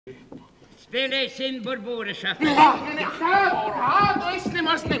Spēlēsim burbūrašaku. Tādu es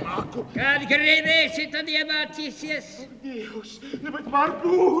nemaz nemāku. Kad gribēsi, tad iemācīsies. Dievs, bet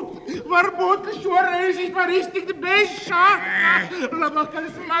varbūt, ka šoreiz var iztikt bez šāka.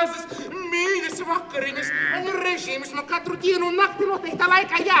 Labākais mazas mīļas vakariņas. Režīms man katru dienu un nakti noteiktā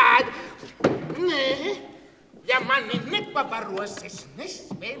laikā jāēd. Nē, ja mani nepabaros, es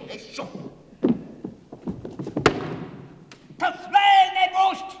nespēlēšu. Tas vēl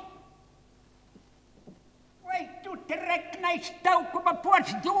nebūs! Vai tu treknais taukuma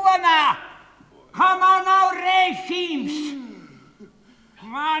pots domā, ka man nav režīms?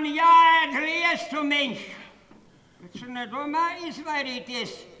 Man jāēd liesumiņš. Taču nedomā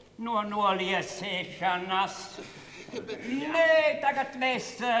izvairīties no noliesēšanas. Nē, tagad mēs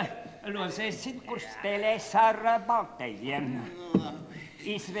lozēsim, kurš spēlēs ar baltajiem.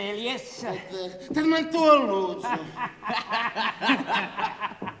 Izvēlies. Tad man to lūdzu.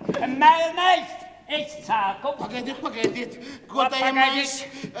 Melnais! Es sāku. Pagaidiet. Godājamais,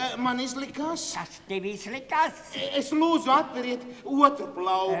 man izlikās. Kas tev izlikās? Es lūdzu atveriet otru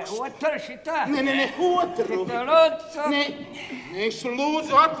plaukstu. Otru šito? Nē, otru. Šito lūdzu. Nē, es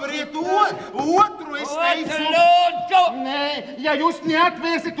lūdzu atveriet otru. Es teicu. Otru lūdzu. Nē, ja jūs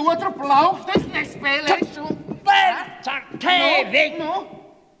neatvērsiet otru plaukstu, es nespēlēšu. Pēc ar tevi.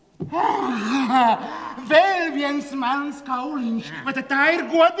 Vēl viens melns kauliņš. Vai tā ir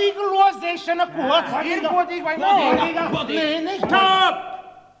godīga lozēšana, ko? Ir godīga vai godīga? Nē. Stop!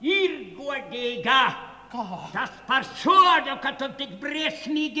 Ir godīga. Kā? Tas par sodu, ka tu tik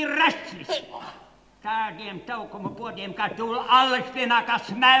briesmīgi rasis. Tādiem taukuma podiem, kā tu allaž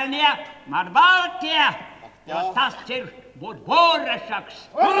pienākās melnie, man baltie, jo tas ir burbūrašaks.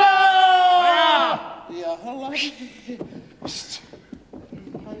 Urā! Jā, labi.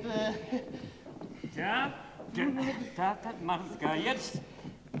 Tā tad mans gājiens.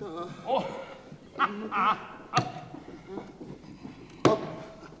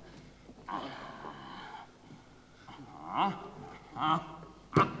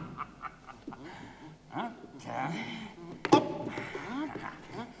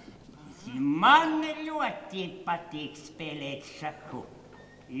 Man ļoti patīk spēlēt šahu,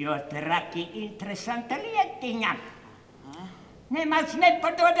 jo traki interesanta lietiņa. Nemaz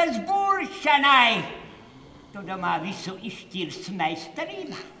nepadodas būšanai. Tu domā, visu izšķirs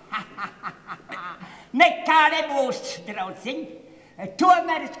meistarība? Nekā nebūs, draudziņ.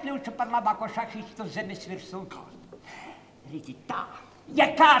 Tomēr es kļūšu par labāko šahistu zemes virsū. Redzi tā, ja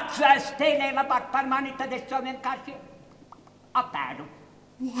kāds spēlē labāk par mani, tad es to vienkārši apēdu.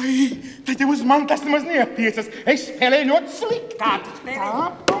 Vai, tad jau uz man tas nemaz neatiecas. Es spēlēju ļoti slikti. Kā tu spēlē?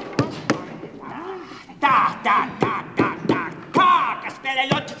 Tā. Kā spēlē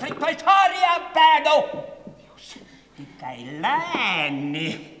ļoti slikti, es arī apēdu. Tikai lēni.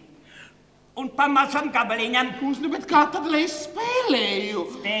 Un pamazam gabaliņam. Bet kā tad, lai es spēlēju?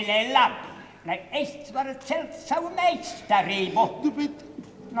 Spēlē labi, lai es varu celt savu meistarību.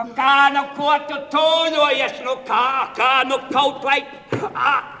 Kā, ko tu tūļojies? Kā, kaut vai...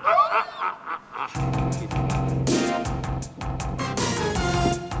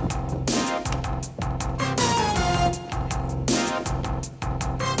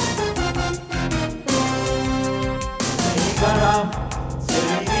 Garām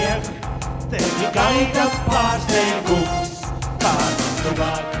ceļi iek, tevi gaida pārsteigums. Kāds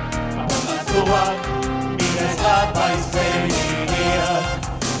tuvāk, mīļais labais ceļi iek.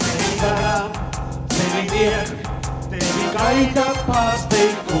 Tevi garām ceļi iek, tevi gaida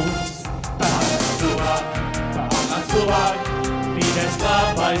pārsteigums. Kāds tuvāk, mīļais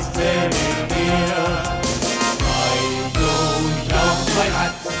labais ceļi iek. Vai tu jauns vai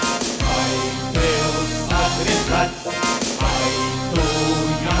vecs, vai tev atgriezt vecs?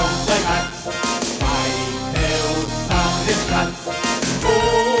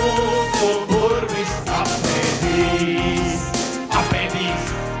 Mūsu burvis apēdīs,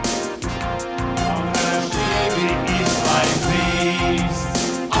 un šīvi izlaizīs,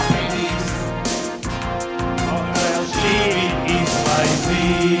 un šīvi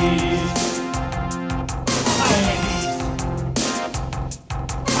izlaizīs,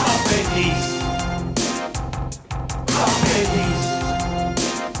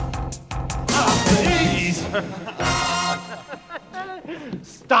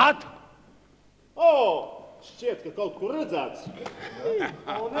 Stāt! Šķiet, ka kaut kur redzēts.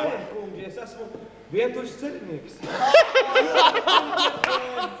 Nē, kungi, es esmu vientuļš cerinieks.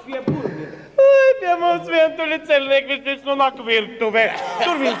 Pie burviem. Pie Mums vientuļi celnieki viņš nonāk virtuvē.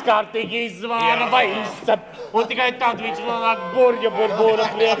 Tur viņš kārtīgi izzvāna vai izcep. Un tikai tad viņš nonāk burģa burbūra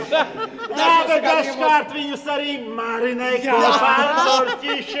priekšā. Tāpēc dažkārt viņus arī marinē kopā ar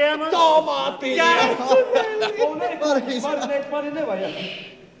torķīšiem. Tomātiņi! Marinēt mani nevajag.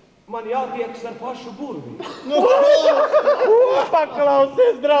 Man jātiekas ar pašu burvi.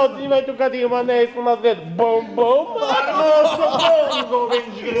 Paklausies, draudziņ, vai tu gadījumā neesi mazliet bum-bum? Ar mūsu bungu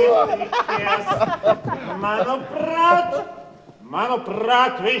viņš grib tikties.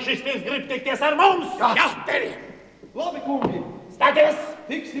 Manuprāt, viņš vispirms grib tikties ar mums. Jā, tevi. Labi, kungi. Stāties.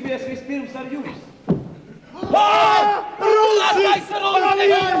 Tiksimies vispirms ar jums.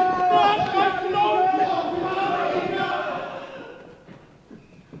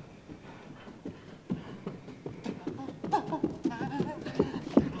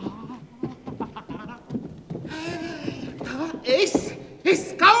 Runcis!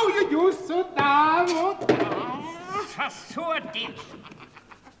 Es kauju jūsu dāmu. Sasodīts.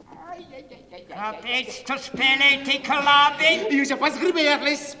 Kāpēc tu spēlēji tik labi? Jūs jau pats gribējāt,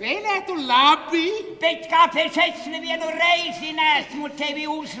 lai es spēlētu labi. Bet kāpēc es nevienu reizi neesmu tevi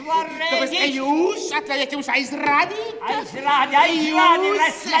uzvarējis? Tāpēc, ka jūs atļaujat jums aizrādīt? Aizrādi,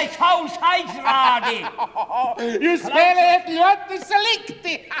 resmais haus aizrādi. Jūs spēlējat ļoti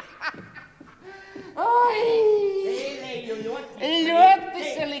slikti. Ļoti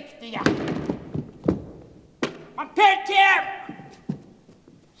slikti, jā. Man pētiem!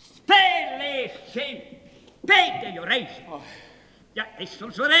 Spēlēsim pēdējo reizi. Ja es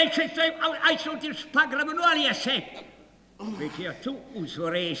uzvarēšu, es aizsūtīšu pagramu noliesi. Bet ja tu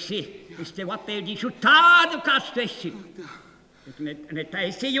uzvarēsi, es tev apēdīšu tādu, kas tu esi. Bet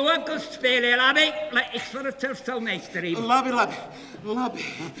netaisi jokus, spēlē labi, lai es varu celt savu meistarību. Labi.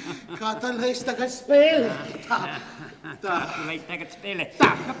 Kā tad, lai es tagad spēlēju? Tā. Lai tagad spēlē. Tā.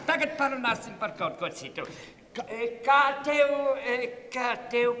 Tagad parunāsim par kaut ko citu. Kā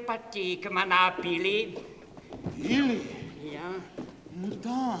tev patīk manā pilī? Pilī? Jā. Nu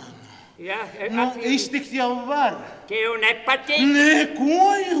tā. Jā, Iztikt jau var. Tev nepatīk? Nē,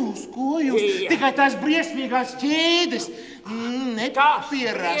 ko jūs? Tikai tās briesmīgās ķēdes. Nepierast.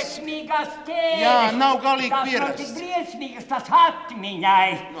 Briesmīgās ķēdes. Jā, nav galīgi pierast. Tas nav tik briesmīgas, tas atmiņai.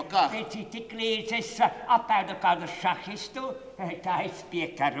 No kā? Bet tik līdz es apēdu kādu šahistu, tā es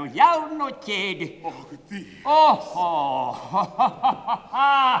piekaru jaunu ķēdi.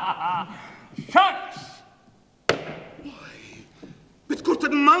 Šahs! Bet kur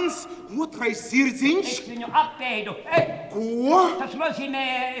tad mans otrais zirdziņš? Es viņu apēdu. Ko? Tas nozīmē,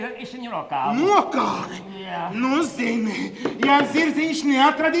 es viņu nokāvu. Nokāvi? Jā. Nu, zini, ja zirdziņš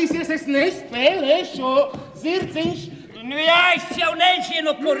neatradīsies, es nespēlēšu. Zirdziņš. Nu, jā, es jau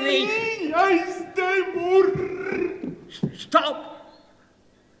nezinu, kur viņš. Mīļais temur. Stop!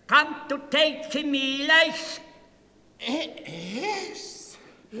 Kam tu teici mīļais? Es?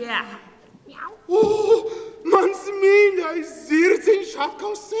 Jā. Mans mīļais zirdziņš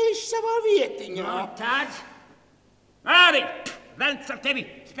atkal sēž savā vietiņā. Nu, tāds? Labi, velns ar tevi.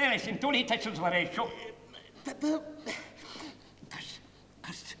 Spēlēsim, tūlīt es uzvarēšu.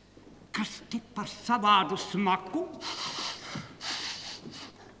 Kas te par savādu smaku?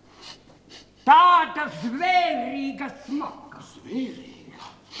 Tāda zvērīga smaka. Zvērīga?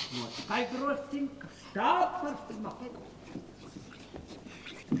 Noskaidrosim, kas tā par smaku.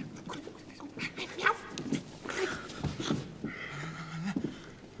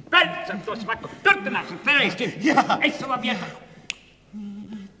 Velns ar to smaku. Turpināsim, spēlēsim. Jā. Es savā vietā.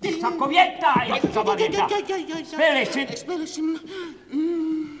 Es saku vietā, es savā vietā. Spēlēsim. Spēlēsim.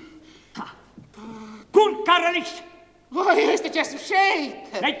 Kā? Kur karalis? Vai, es taču esmu šeit.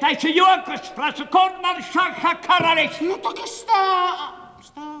 Netaisi jokus, prasu, kur man šaha karalis? Nu, tā kas stāv.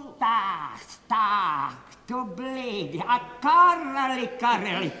 Tā. Tu blēdi,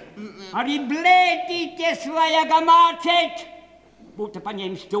 karali. Arī blēdīties vajag mācēt. Būtu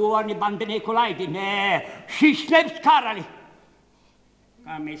paņēmis toni bandinieku laidi. Nē, šis lems karali.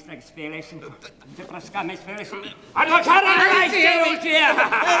 Kā mēs tagad spēlēsim? Te prasa, kā mēs spēlēsim? Ar karali aizķerūs!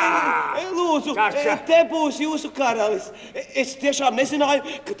 Lūdzu, te būs jūsu karalis. Es tiešām nezināju,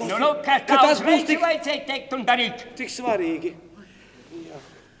 ka tas, ka tas būs tik... vajadzēja teikt un darīt. Tik svarīgi.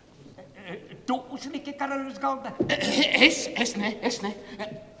 Tu uzliki karali uz galda? Es ne.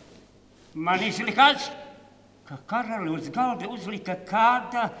 Man izlikās, ka karali uz galda uzlika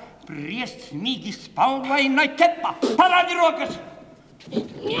kāda briesmīgi spalvaina ķepa. Parādi rokas!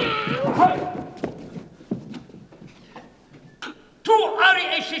 Tu arī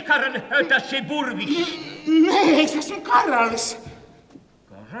esi karali, tas ir burvis. Nē, es esmu karalis.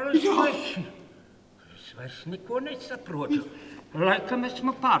 Karalis? Es vairs neko nesaprotu. Laikam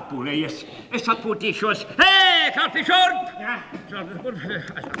esmu pārpūlējies. Es atpūtīšos. Hei, kāpi šorp!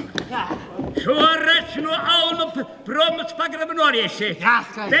 Šoreiz no aunu promus pagraba noriesi.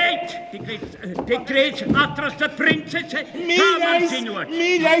 Bet tik līdz atrasta princese, kā man ziņot.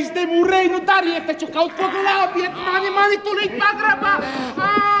 Mīļais, te Murei, nu dariet taču kaut ko glābiet mani tulīt pagrabā.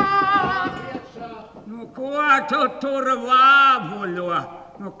 Nu, ko tu tur vāvuļo?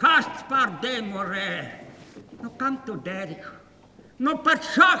 Nu, kas par demurē? Nu, kam tu dari? Nu, par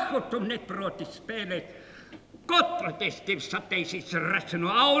šahu tu neproti spēlēt. Kotletes tev sataisīts reci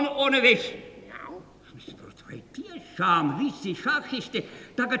no aunu un viss. Es saprotu, vai tiešām visi šahisti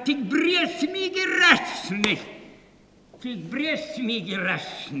tagad tik briesmīgi resni. Tik briesmīgi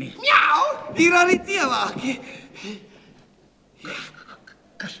resni. Mjau! Ir arī tievāki.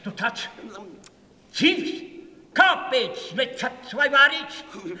 Kas tu tāds? Cīvs? Kāpēc vecats vai vārīts?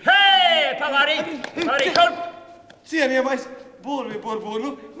 Hei, pavārīt! Vārīt, kaut! Cienījamais! Burvi,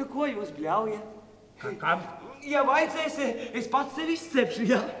 nu ko jūs bļaujat? Kam? Ja vajadzēs, es pats sevi izcepšu,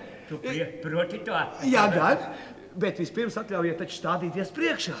 jā. Tu proti to? Jā, gan, bet vispirms atļaujiet taču stādīties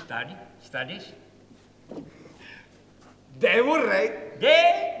priekšā. Stādīs? De Murei!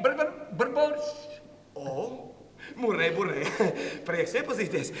 Burbuls! O, Murei, prieks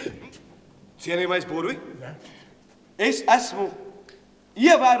iepazīties. Cienījamais burvi, es esmu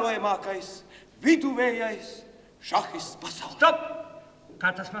ievērojamākais, viduvējais šahists pasaulē. Stop! Kā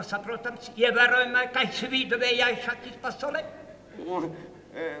tas man saprotams, ievērojamākais viduvējais šahists pasaulē?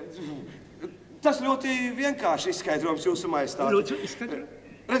 Tas ļoti vienkārši izskaidrojums jūsu majestāte. Lūdzu, izskaidro.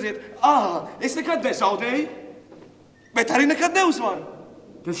 Redziet, es nekad nezaudēju, bet arī nekad neuzvaru.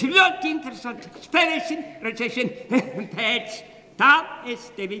 Tas ir ļoti interesanti. Spēlēsim, redzēsim, pēc tam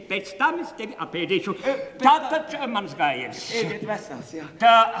es tevi apēdīšu. Tātad mans gājiens. Ejiet vesels, jā.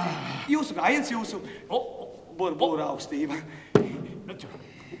 Tā... Jūsu gājiens, jūsu burbūra augstība.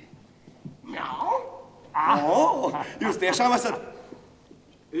 Jūs tiešām esat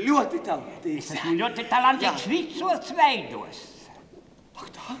ļoti talantīgs. Esmu ļoti talantīgs visos veidos. Ak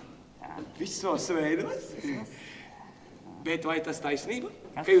tā? Visos veidos? Bet vai tas taisnība,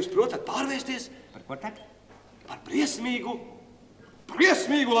 ka jūs protat pārvērsties? Par ko tad? Par briesmīgu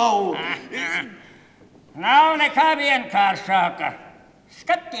lauvu. Nav nekā vienkāršāka.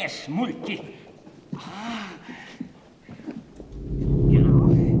 Skaties, muļķi.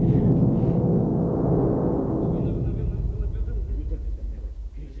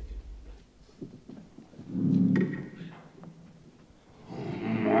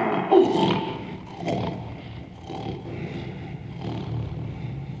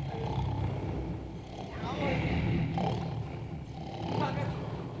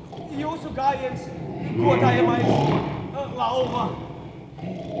 Jūsu gājiens, godājamais lauva.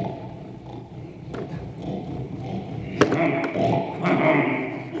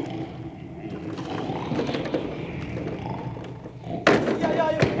 Jā,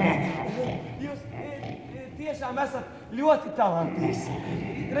 jūs tiešām esat ļoti talantīgs.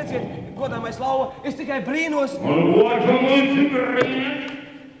 Redziet, godājamais lauva, es tikai brīnos.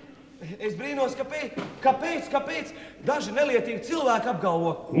 Es brīnos, kāpēc daži nelietīgi cilvēki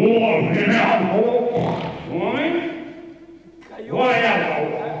apgalvo.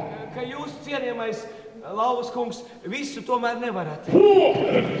 Ka jūs, cienījamais lauvas kungs, visu tomēr nevarat.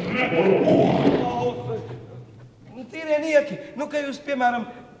 Tīrie nieki, ka jūs, piemēram,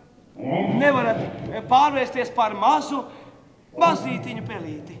 nevarat pārvērsties par mazītiņu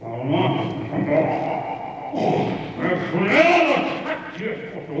pelīti.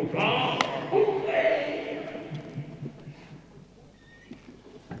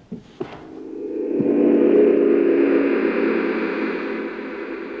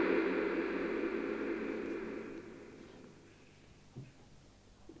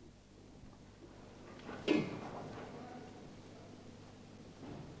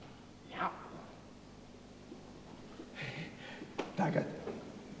 Tagad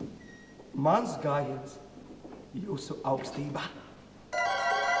mans gājiens jūsu augstībā.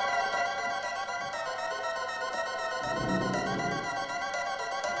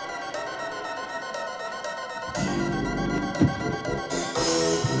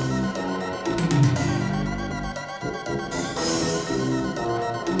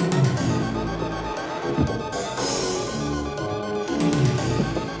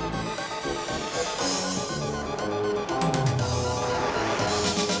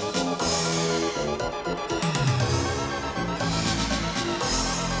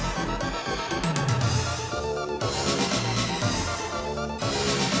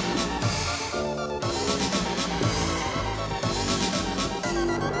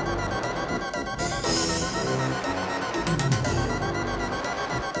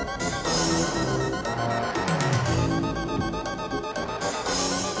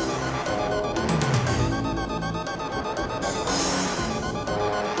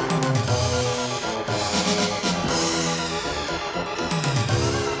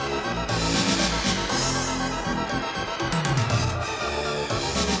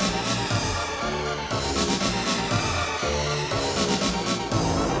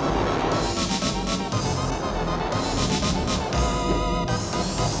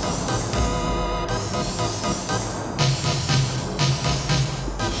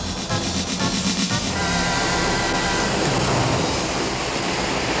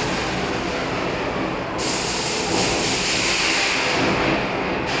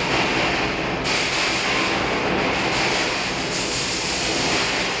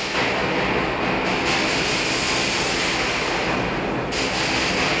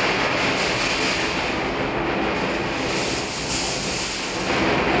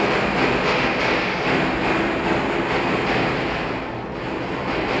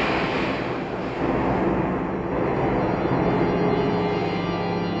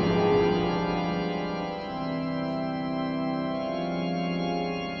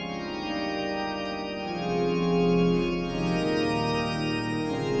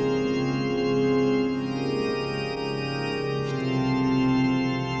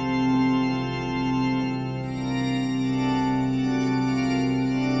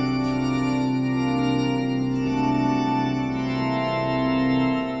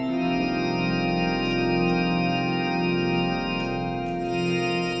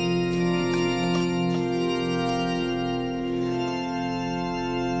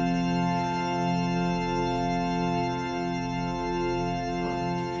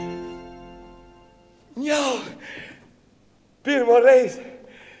 pirmo reizi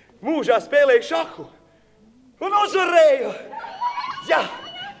mūžā spēlēju šahu un uzvarēju. Jā,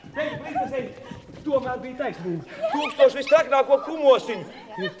 princesei, tomēr bija taisnība. 1000 vistraknāko kumosiņu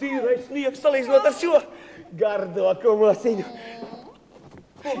ir tīrais sniegs salīdzinot ar šo gardo kumosiņu.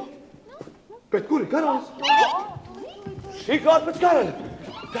 Bet kur ir karalis? Šī kāda pēc karaļa.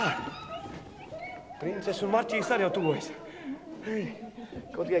 Tā. Princese un marķīs arī jau tuvojas.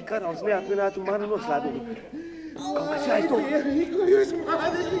 Kaut tikai karalis neatminētu manu noslēpumu. Kaut kas jāizdod.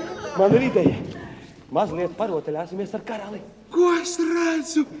 Man ir ideja. Mazliet parotaļāsimies ar karali. Ko es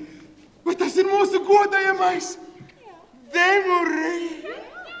redzu? Vai tas ir mūsu godājamais? Demurē!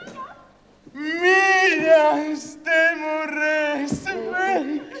 Mīļais Demurē!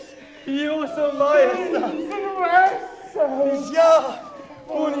 Sveiks! Jūsu majestāte! Jā!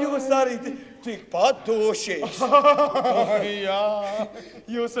 Un jūs arī tik padošies! Jā!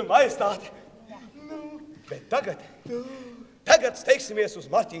 Jūsu majestāte! Bet tagad steigsimies uz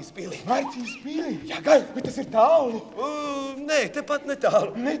Marķijas pili. Marķijas pili? Jā, gan! Bet tas ir tālu? Nē, tepat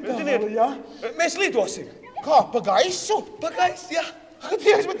netālu. Netālu, jā? Mēs lidosim. Kā, pa gaisu? Pa gaisu, jā.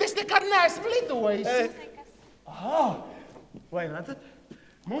 Dievs, bet es nekad neesmu lidojis. Aha! Vai redzat?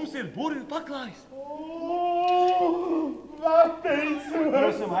 Mums ir burvju paklājs. Vateicu!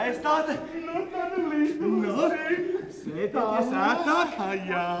 Jūsu majestāte! Nu, tad lidosim! Sēdieties ērtāk?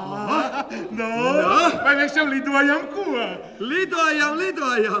 Jā! Vai mēs jau lidojam ko? Lidojam!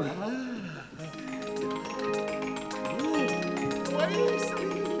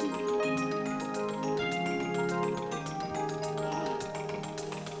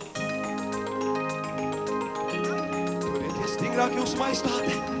 Turieties stingrāk, jūsu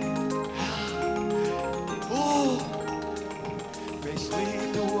majestāte!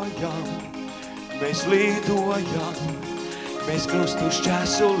 Mēs lidojam, mēs krustu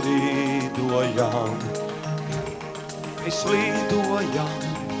šķēsu lidojam.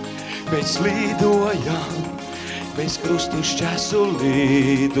 Mēs krustu šķēsu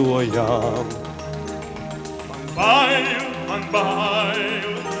lidojam. Man bail,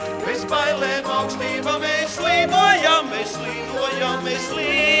 Mēs bailēm augstībā, mēs lidojam.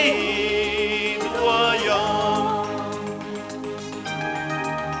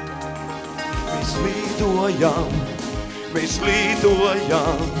 Mēs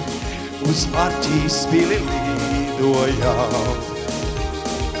lidojam, uz Marķijas pili lidojam.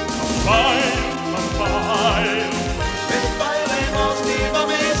 man bail. Mēs bailēm augstībā,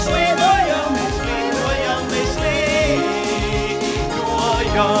 mēs lidojam.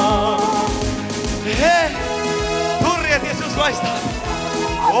 Turieties, jūs maistāte!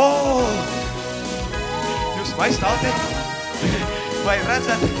 Jūs maistāte? Vai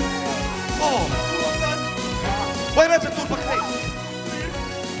redzat? Vai redzat tur pa kreisi?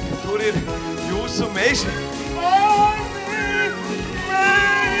 Tur ir jūsu meži.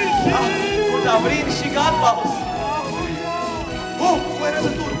 Un tā brīnišķīga atbalsts. Vai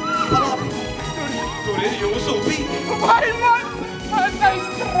redzat tur? Labi. Tur ir jūsu upīte. Vai mazais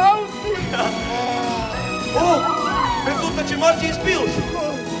trausiņš? Bet tur taču ir Marķijas pils.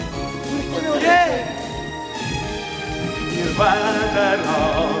 Ir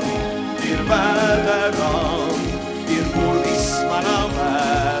vēderām, ir burvis manā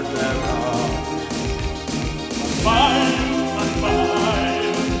vēderā. Man bail.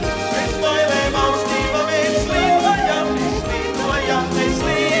 Mēs bailēm augstībā, mēs lidojam.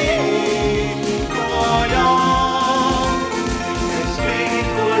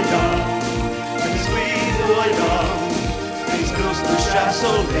 Mēs krustu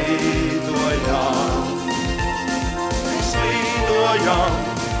šķēsu lidojam.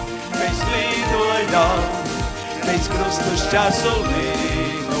 Mēs krustu šķēsu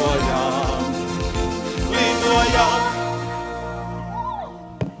lidojam.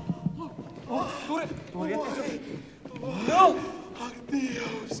 Ak,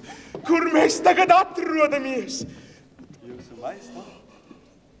 Dievs! Kur mēs tagad atrodamies? Jūsu maistāte,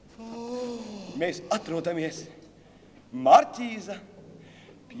 mēs atrodamies Marķīza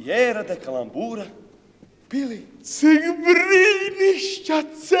Pjēra de Kalambūra pilī. Cik brīnišķa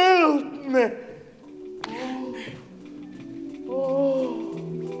celtne!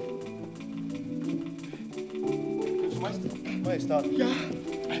 Jūsu maistāte. Jā.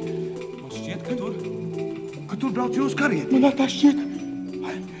 Man šķiet, ka tur brauc jūsu karieti. Man tā šķiet.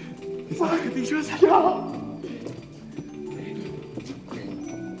 Es atskatīšos. Jā.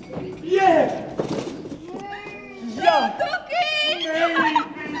 Jā!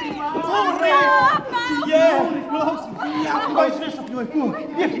 Vai es nesapņoju, ko?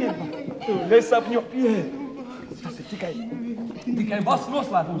 Iekņem! Nesapņoju! Tas ir tikai valsts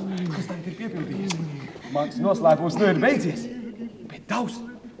noslēpums, kas tagad ir piepildījies. Mans noslēpums nu ir beidzies.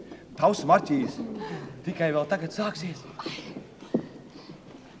 Tavs Marķīs. Tikai vēl tagad sāksies.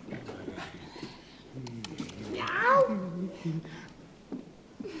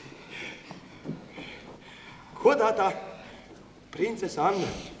 Godātā princese Anna,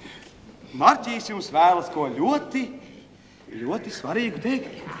 Marķīs jums vēlas ko ļoti svarīgu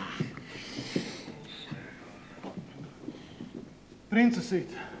teikt. Princesīt,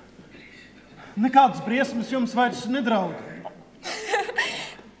 nekādas briesmas jums vairs nedraud.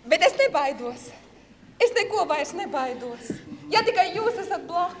 Bet es nebaidos. Es neko vairs nebaidos. Ja tikai jūs esat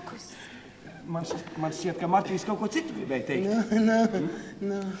blakus. Man šķiet, ka Marķīs kaut ko citu gribēja teikt.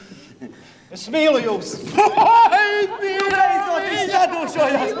 Nā. Es mīlu jūs. Beidzot, es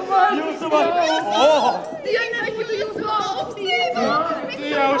sadošojos. Jūs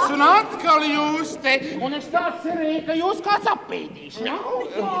Jūs un atkal jūs te, un es tā cerēju, ka jūs kāds apēdīs.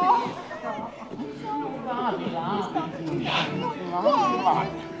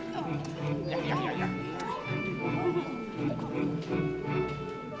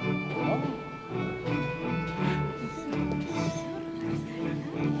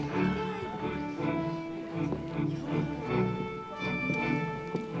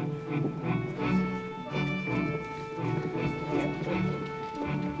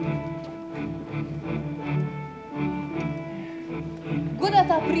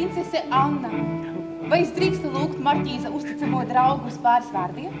 Godātā princese Anna, vai es drīkstu lūgt Marķīza uzticamo draugu uz pāris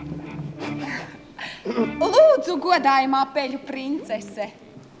vārdiem? Lūdzu, godājumā peļu princese.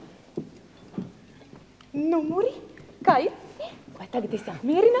 Muri, kā ir? Vai tagad esi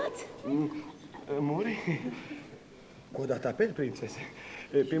apmierināts? Muri, godātā peļu princese.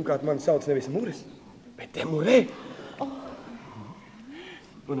 Pirmkārt, man sauc nevis Muris, bet Temurē.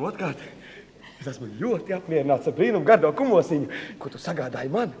 Un otrkārt, es esmu ļoti apmierināts ar brīnumu gardo kumosiņu, ko tu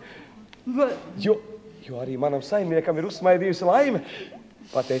sagādāji man. Jo arī manam saimniekam ir uzsmaidījusi laime,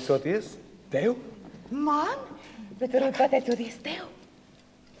 pateicoties tev. Man? Bet varbūt pateicoties tev.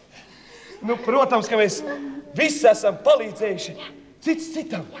 Nu, protams, ka mēs visi esam palīdzējuši cits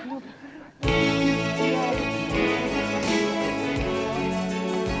citam.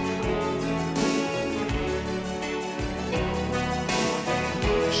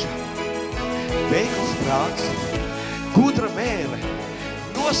 Veikls prāts, gudra mēle,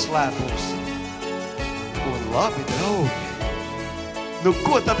 noslēpums un labi draugi. Nu,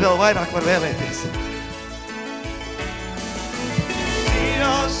 ko tad vēl vairāk var vēlēties?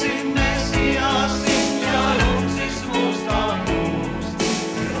 Jāsim, ja Runcis mūs tā mūst,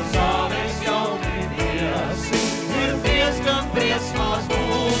 jo zāles jautri iesim, ir diezgan briesmās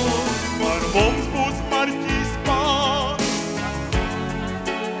būs. Par mums būs Marķīs pār.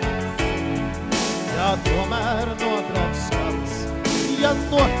 Ja tomēr notrāps skats, ja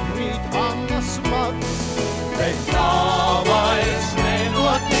notrāps